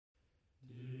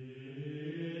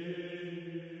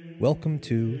Welcome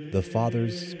to The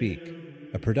Fathers Speak,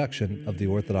 a production of the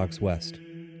Orthodox West.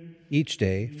 Each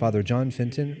day, Father John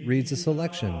Fenton reads a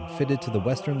selection fitted to the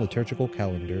Western liturgical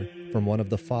calendar from one of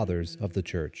the Fathers of the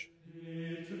Church.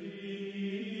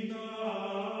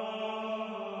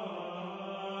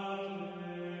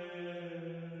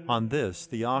 On this,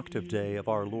 the octave day of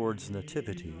our Lord's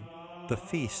Nativity, the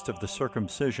feast of the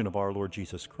circumcision of our Lord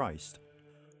Jesus Christ,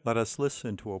 let us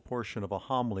listen to a portion of a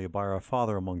homily by our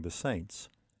Father among the saints,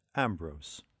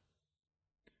 Ambrose.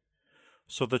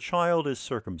 So the child is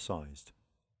circumcised.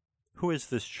 Who is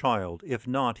this child, if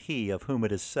not he of whom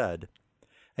it is said,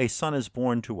 "A son is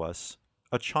born to us,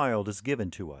 a child is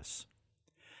given to us"?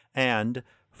 And,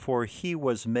 for he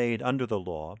was made under the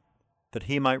law, that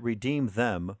he might redeem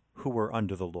them who were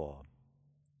under the law,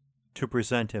 to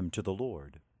present him to the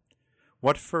Lord.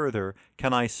 What further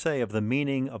can I say of the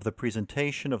meaning of the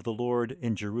presentation of the Lord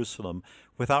in Jerusalem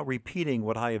without repeating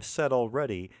what I have said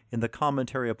already in the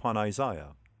commentary upon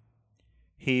Isaiah?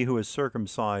 He who is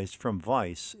circumcised from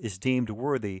vice is deemed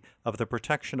worthy of the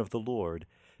protection of the Lord,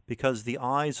 because the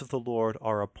eyes of the Lord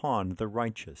are upon the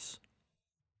righteous.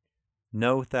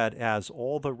 Note that as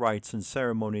all the rites and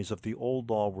ceremonies of the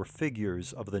old law were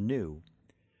figures of the new,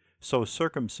 so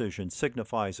circumcision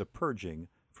signifies a purging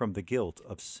from the guilt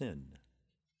of sin.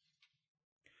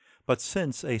 But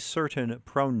since a certain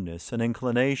proneness and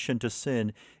inclination to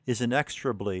sin is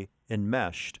inextricably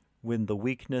enmeshed with the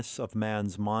weakness of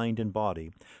man's mind and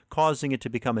body, causing it to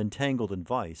become entangled in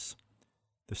vice,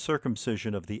 the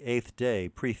circumcision of the 8th day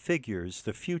prefigures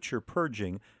the future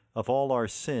purging of all our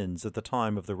sins at the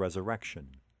time of the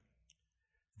resurrection.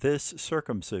 This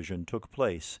circumcision took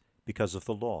place because of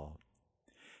the law.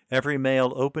 Every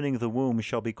male opening the womb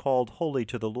shall be called holy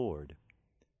to the Lord.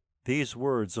 These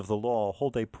words of the law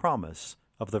hold a promise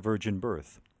of the virgin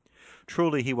birth.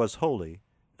 Truly he was holy,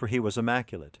 for he was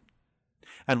immaculate.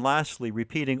 And lastly,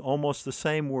 repeating almost the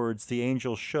same words, the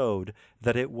angel showed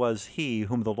that it was he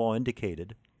whom the law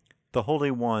indicated. The Holy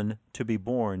One to be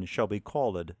born shall be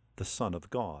called the Son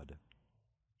of God.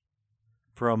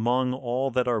 For among all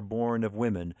that are born of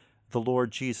women, the Lord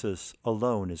Jesus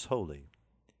alone is holy.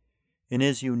 In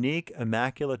his unique,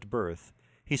 immaculate birth,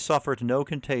 he suffered no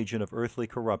contagion of earthly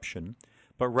corruption,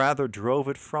 but rather drove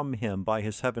it from him by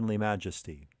his heavenly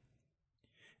majesty.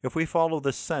 If we follow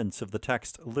the sense of the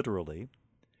text literally,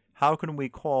 how can we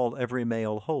call every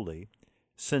male holy,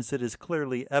 since it is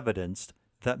clearly evidenced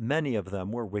that many of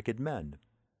them were wicked men?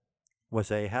 Was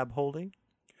Ahab holy?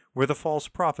 Were the false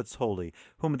prophets holy,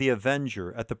 whom the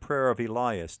avenger at the prayer of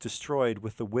Elias destroyed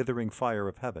with the withering fire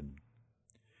of heaven?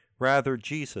 Rather,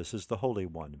 Jesus is the Holy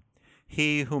One,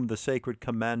 he whom the sacred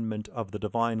commandment of the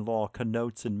divine law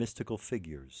connotes in mystical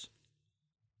figures.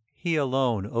 He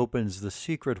alone opens the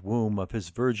secret womb of his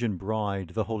virgin bride,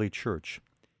 the Holy Church,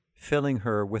 filling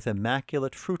her with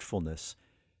immaculate fruitfulness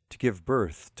to give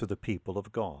birth to the people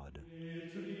of God.